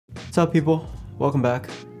What's up, people? Welcome back.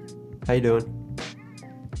 How you doing?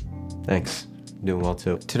 Thanks. Doing well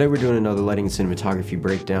too. Today we're doing another lighting and cinematography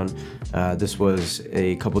breakdown. This was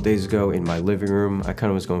a couple days ago in my living room. I kind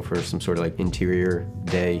of was going for some sort of like interior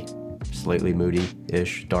day, slightly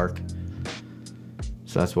moody-ish, dark.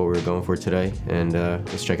 So that's what we were going for today, and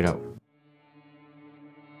let's check it out.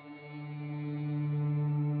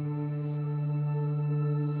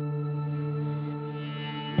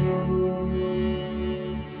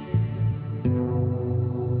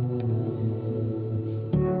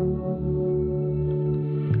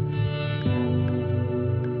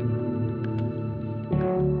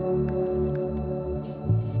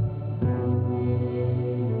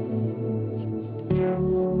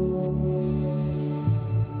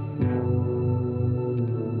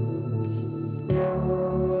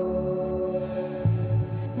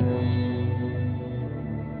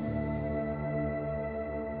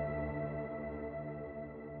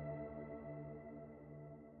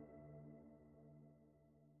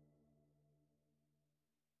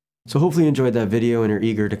 So hopefully you enjoyed that video and are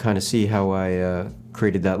eager to kind of see how I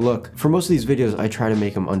created that look. For most of these videos, I try to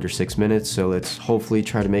make them under 6 minutes, so let's hopefully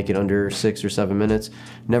try to make it under 6 or 7 minutes.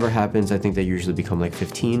 Never happens. I think they usually become like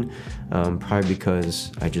 15, probably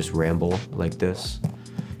because I just ramble like this.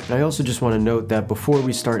 And I also just want to note that before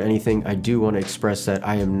we start anything, I do want to express that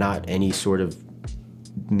I am not any sort of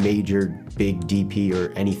major big DP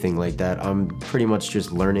or anything like that. I'm pretty much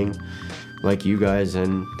just learning like you guys,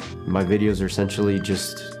 and my videos are essentially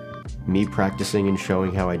just me practicing and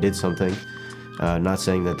showing how I did something. Not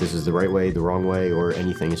saying that this is the right way, the wrong way, or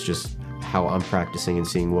anything. It's just how I'm practicing and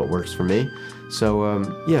seeing what works for me. So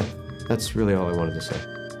yeah, that's really all I wanted to say.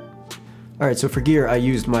 Alright, so for gear, I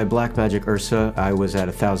used my Blackmagic Ursa. I was at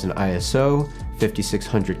 1000 ISO,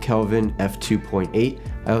 5600 Kelvin, f2.8.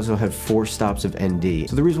 I also had 4 stops of ND.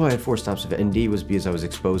 So the reason why I had 4 stops of ND was because I was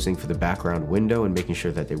exposing for the background window and making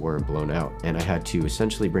sure that they weren't blown out. And I had to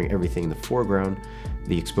essentially bring everything in the foreground,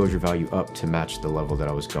 the exposure value up to match the level that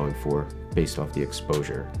I was going for based off the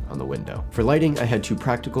exposure on the window. For lighting, I had 2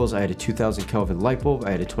 practicals. I had a 2000 Kelvin light bulb.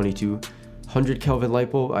 I had a 2200 Kelvin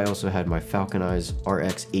light bulb. I also had my Falcon Eyes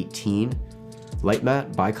RX18 light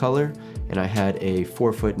matte bicolor, and I had a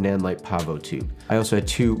 4-foot Nanlite Pavo tube. I also had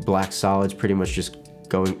 2 black solids, pretty much just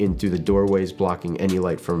going in through the doorways, blocking any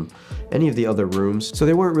light from any of the other rooms. So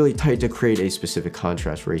they weren't really tight to create a specific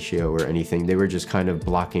contrast ratio or anything. They were just kind of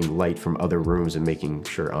blocking light from other rooms and making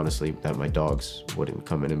sure, honestly, that my dogs wouldn't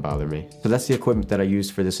come in and bother me. So that's the equipment that I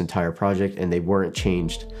used for this entire project, and they weren't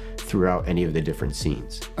changed throughout any of the different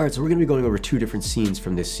scenes. All right, so we're gonna be going over 2 different scenes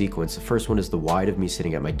from this sequence. The first one is the wide of me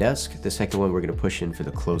sitting at my desk. The second one we're gonna push in for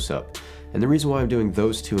the close-up. And the reason why I'm doing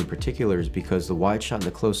those 2 in particular is because the wide shot and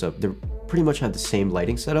the close-up, they're pretty much have the same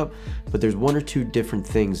lighting setup, but there's 1 or 2 different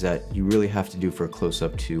things that you really have to do for a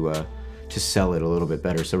close-up to sell it a little bit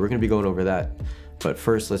better. So we're gonna be going over that. But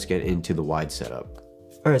first, let's get into the wide setup.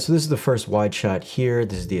 All right, so this is the first wide shot here.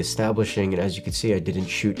 This is the establishing, and as you can see, I didn't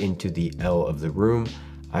shoot into the L of the room.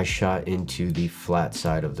 I shot into the flat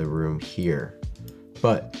side of the room here.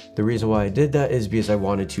 But the reason why I did that is because I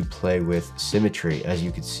wanted to play with symmetry. As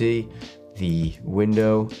you can see, the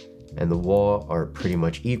window and the wall are pretty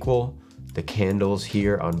much equal. The candles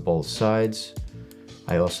here on both sides.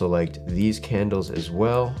 I also liked these candles as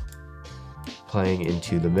well, playing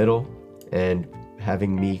into the middle and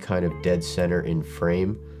having me kind of dead center in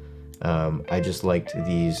frame. I just liked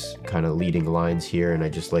these kind of leading lines here, and I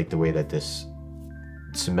just liked the way that this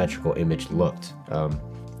symmetrical image looked.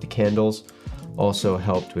 The candles also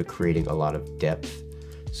helped with creating a lot of depth.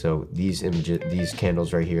 So these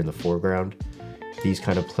candles right here in the foreground, these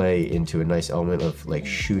kind of play into a nice element of like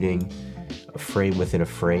shooting a frame within a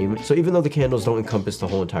frame. So even though the candles don't encompass the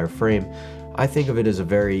whole entire frame, I think of it as a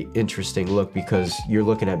very interesting look because you're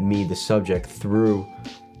looking at me, the subject, through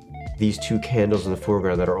these 2 candles in the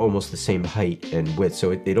foreground that are almost the same height and width.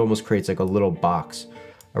 So it almost creates like a little box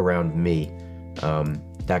around me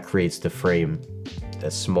that creates the frame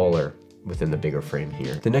that's smaller within the bigger frame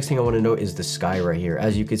here. The next thing I want to note is the sky right here.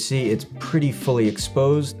 As you can see, it's pretty fully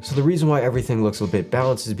exposed. So the reason why everything looks a little bit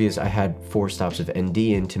balanced is because I had 4 stops of ND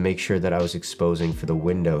in to make sure that I was exposing for the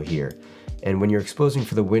window here. And when you're exposing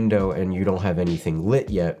for the window and you don't have anything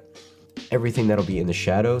lit yet, everything that'll be in the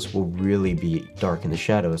shadows will really be dark in the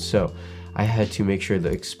shadows. So I had to make sure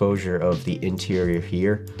the exposure of the interior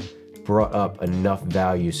here brought up enough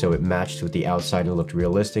value so it matched with the outside and looked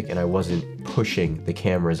realistic, and I wasn't pushing the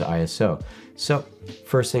camera's ISO. So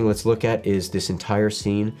first thing let's look at is this entire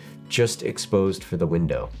scene just exposed for the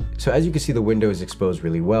window. So as you can see, the window is exposed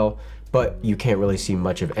really well, but you can't really see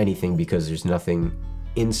much of anything because there's nothing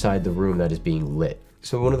inside the room that is being lit.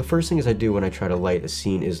 So one of the first things I do when I try to light a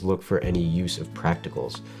scene is look for any use of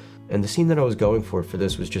practicals. And the scene that I was going for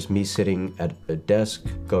this was just me sitting at a desk,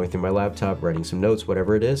 going through my laptop, writing some notes,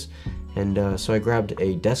 whatever it is. And so I grabbed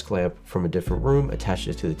a desk lamp from a different room, attached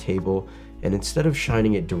it to the table, and instead of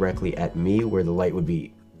shining it directly at me where the light would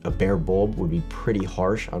be, a bare bulb would be pretty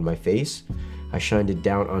harsh on my face, I shined it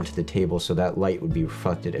down onto the table so that light would be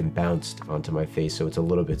reflected and bounced onto my face, so it's a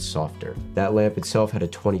little bit softer. That lamp itself had a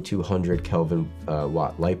 2200 Kelvin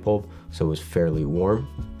watt light bulb, so it was fairly warm.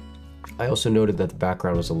 I also noted that the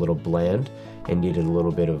background was a little bland and needed a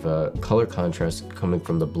little bit of a color contrast coming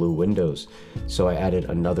from the blue windows. So I added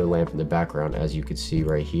another lamp in the background, as you could see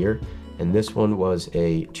right here. And this one was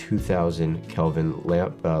a 2000 Kelvin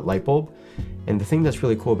lamp light bulb. And the thing that's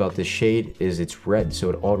really cool about this shade is it's red,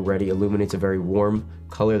 so it already illuminates a very warm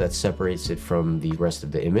color that separates it from the rest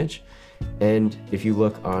of the image. And if you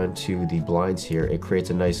look onto the blinds here, it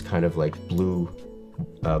creates a nice kind of like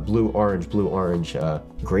blue-orange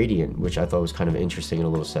gradient, which I thought was kind of interesting and a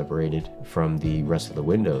little separated from the rest of the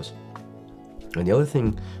windows. And the other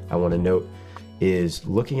thing I want to note is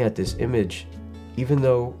looking at this image, even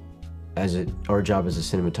though our job as a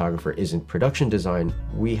cinematographer isn't production design,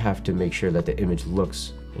 we have to make sure that the image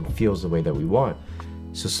looks and feels the way that we want.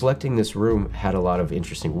 So selecting this room had a lot of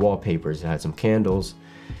interesting wallpapers. It had some candles,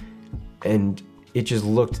 and it just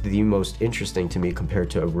looked the most interesting to me compared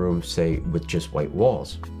to a room, say, with just white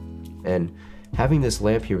walls. And having this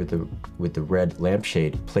lamp here with the red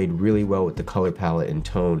lampshade played really well with the color palette and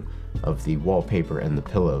tone of the wallpaper and the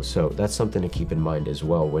pillows. So that's something to keep in mind as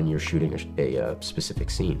well when you're shooting a specific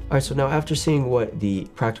scene. All right, so now after seeing what the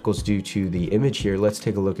practicals do to the image here, let's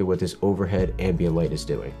take a look at what this overhead ambient light is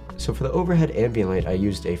doing. So for the overhead ambient light, I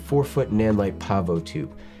used a 4-foot Nanlite Pavo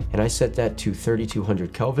tube, and I set that to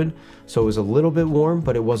 3200 Kelvin. So it was a little bit warm,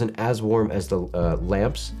 but it wasn't as warm as the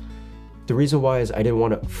lamps. The reason why is I didn't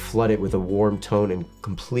want to flood it with a warm tone and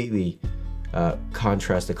completely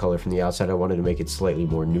contrast the color from the outside. I wanted to make it slightly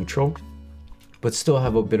more neutral, but still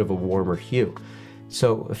have a bit of a warmer hue.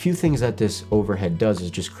 So a few things that this overhead does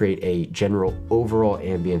is just create a general overall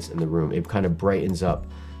ambience in the room. It kind of brightens up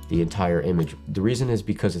the entire image. The reason is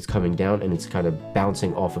because it's coming down and it's kind of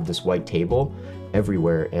bouncing off of this white table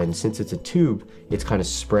everywhere, and since it's a tube, it's kind of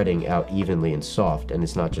spreading out evenly and soft, and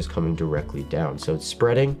it's not just coming directly down. So it's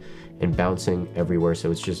spreading and bouncing everywhere,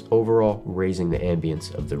 so it's just overall raising the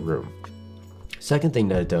ambience of the room. Second thing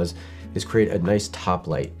that it does is create a nice top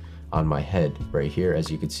light on my head right here. As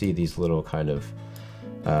you can see, these little kind of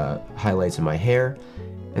highlights in my hair.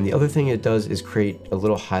 And the other thing it does is create a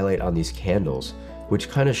little highlight on these candles, which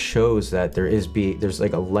kind of shows that there's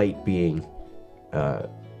like a light being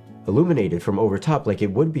illuminated from over top, like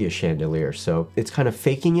it would be a chandelier. So it's kind of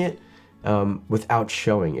faking it without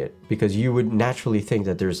showing it, because you would naturally think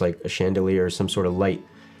that there's like a chandelier or some sort of light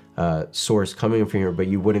source coming from here, but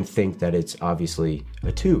you wouldn't think that it's obviously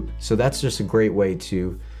a tube. So that's just a great way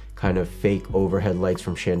to kind of fake overhead lights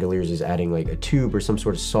from chandeliers, is adding like a tube or some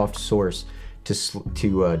sort of soft source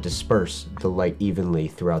to disperse the light evenly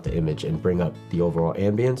throughout the image and bring up the overall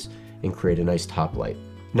ambience and create a nice top light.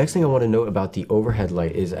 Next thing I want to note about the overhead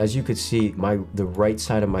light is, as you could see, the right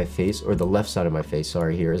side of my face, or the left side of my face,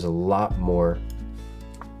 sorry, here is a lot more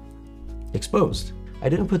exposed. I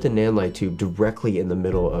didn't put the Nanlite tube directly in the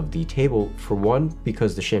middle of the table, for one,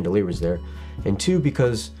 because the chandelier was there, and two,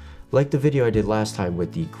 because like the video I did last time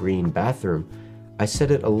with the green bathroom, I set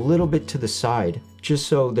it a little bit to the side just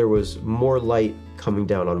so there was more light coming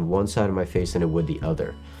down on one side of my face than it would the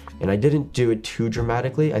other. And I didn't do it too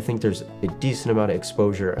dramatically. I think there's a decent amount of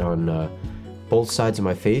exposure on both sides of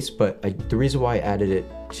my face, but the reason why I added it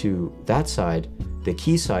to that side, the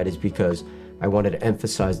key side, is because I wanted to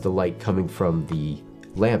emphasize the light coming from the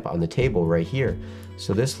lamp on the table right here.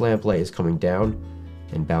 So this lamp light is coming down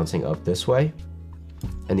and bouncing up this way,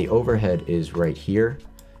 and the overhead is right here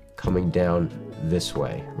coming down this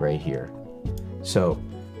way right here. So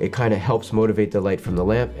it kind of helps motivate the light from the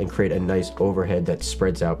lamp and create a nice overhead that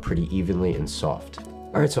spreads out pretty evenly and soft.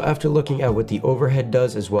 Alright, so after looking at what the overhead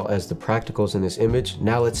does as well as the practicals in this image,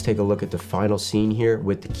 now let's take a look at the final scene here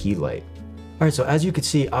with the key light. Alright, so as you can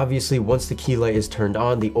see, obviously once the key light is turned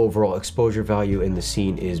on, the overall exposure value in the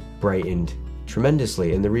scene is brightened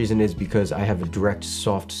tremendously, and the reason is because I have a direct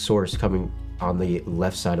soft source coming on the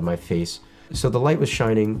left side of my face. So the light was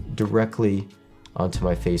shining directly onto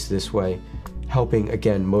my face this way, helping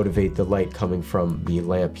again motivate the light coming from the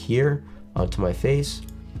lamp here onto my face,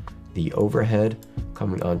 the overhead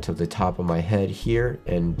coming onto the top of my head here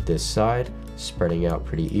and this side, spreading out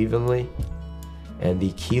pretty evenly, and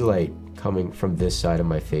the key light coming from this side of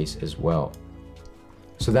my face as well.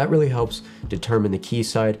 So that really helps determine the key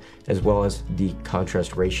side as well as the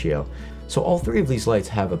contrast ratio. So all three of these lights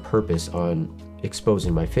have a purpose on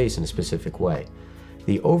exposing my face in a specific way.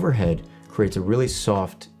 The overhead creates a really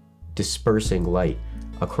soft, dispersing light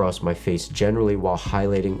across my face, generally while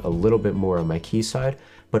highlighting a little bit more on my key side,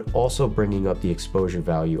 but also bringing up the exposure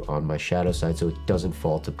value on my shadow side so it doesn't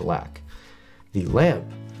fall to black. The lamp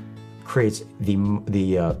creates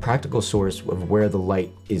the practical source of where the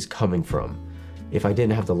light is coming from. If I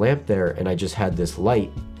didn't have the lamp there and I just had this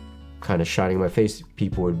light kind of shining in my face,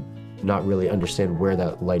 people would not really understand where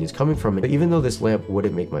that light is coming from. But even though this lamp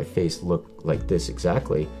wouldn't make my face look like this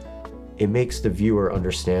exactly, it makes the viewer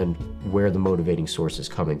understand where the motivating source is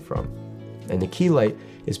coming from. And the key light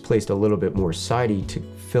is placed a little bit more sidey to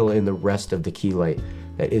fill in the rest of the key light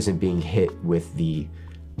that isn't being hit with the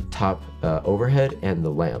top overhead and the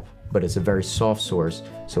lamp. But it's a very soft source,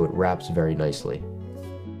 so it wraps very nicely.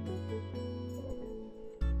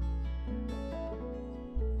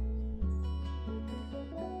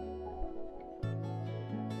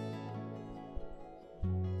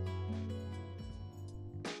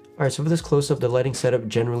 Alright, so for this close-up, the lighting setup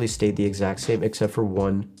generally stayed the exact same except for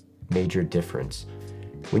one major difference.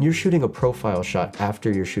 When you're shooting a profile shot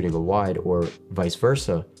after you're shooting a wide or vice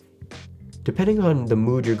versa, depending on the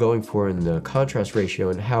mood you're going for and the contrast ratio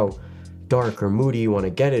and how dark or moody you want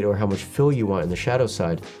to get it or how much fill you want in the shadow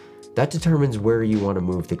side, that determines where you want to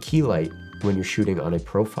move the key light when you're shooting on a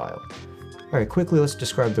profile. Alright, quickly let's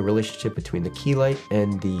describe the relationship between the key light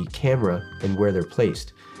and the camera and where they're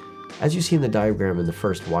placed. As you see in the diagram in the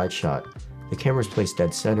first wide shot, the camera is placed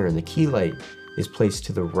dead center and the key light is placed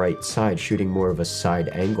to the right side, shooting more of a side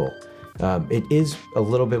angle. It is a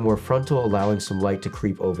little bit more frontal, allowing some light to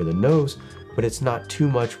creep over the nose, but it's not too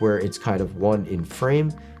much where it's kind of one in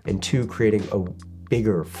frame and two creating a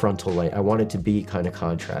bigger frontal light. I want it to be kind of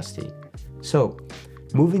contrasty. So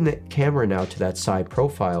moving the camera now to that side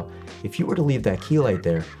profile, if you were to leave that key light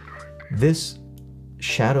there, this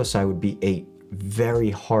shadow side would be a very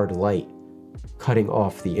hard light cutting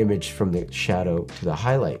off the image from the shadow to the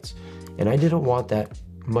highlights. And I didn't want that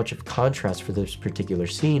much of contrast for this particular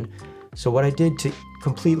scene. So what I did to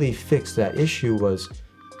completely fix that issue was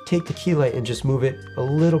take the key light and just move it a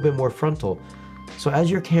little bit more frontal. So as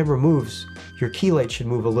your camera moves, your key light should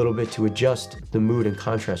move a little bit to adjust the mood and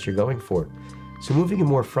contrast you're going for. So moving it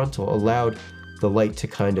more frontal allowed the light to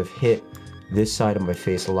kind of hit this side of my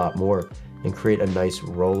face a lot more and create a nice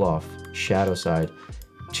roll-off shadow side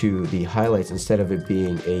to the highlights instead of it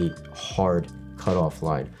being a hard cut-off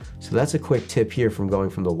line. So that's a quick tip here from going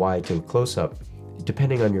from the wide to a close-up.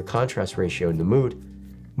 Depending on your contrast ratio and the mood,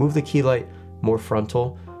 move the key light more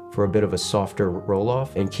frontal for a bit of a softer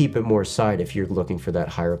roll-off and keep it more side if you're looking for that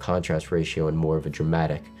higher contrast ratio and more of a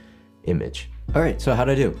dramatic image. Alright, so how'd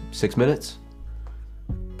I do? 6 minutes?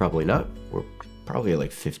 Probably not. We're probably at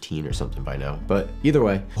like 15 or something by now. But either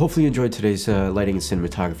way, hopefully you enjoyed today's lighting and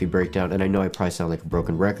cinematography breakdown. And I know I probably sound like a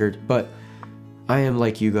broken record, but I am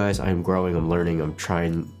like you guys. I am growing, I'm learning, I'm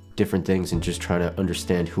trying different things and just trying to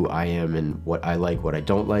understand who I am and what I like, what I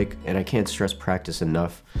don't like. And I can't stress practice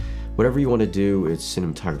enough. Whatever you want to do, it's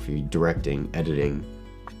cinematography, directing, editing,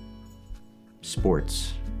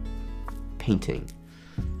 sports, painting.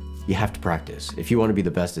 You have to practice. If you want to be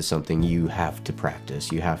the best at something, you have to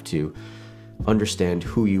practice. You have to understand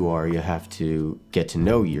who you are. You have to get to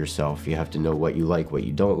know yourself. You have to know what you like, what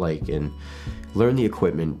you don't like, and learn the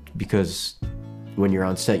equipment, because when you're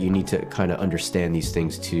on set, you need to kind of understand these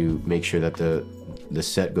things to make sure that the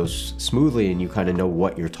set goes smoothly and you kind of know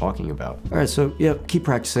what you're talking about. All right, so yeah, keep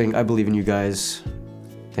practicing. I believe in you guys.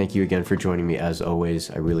 Thank you again for joining me as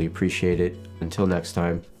always. I really appreciate it. Until next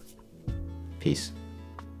time, peace.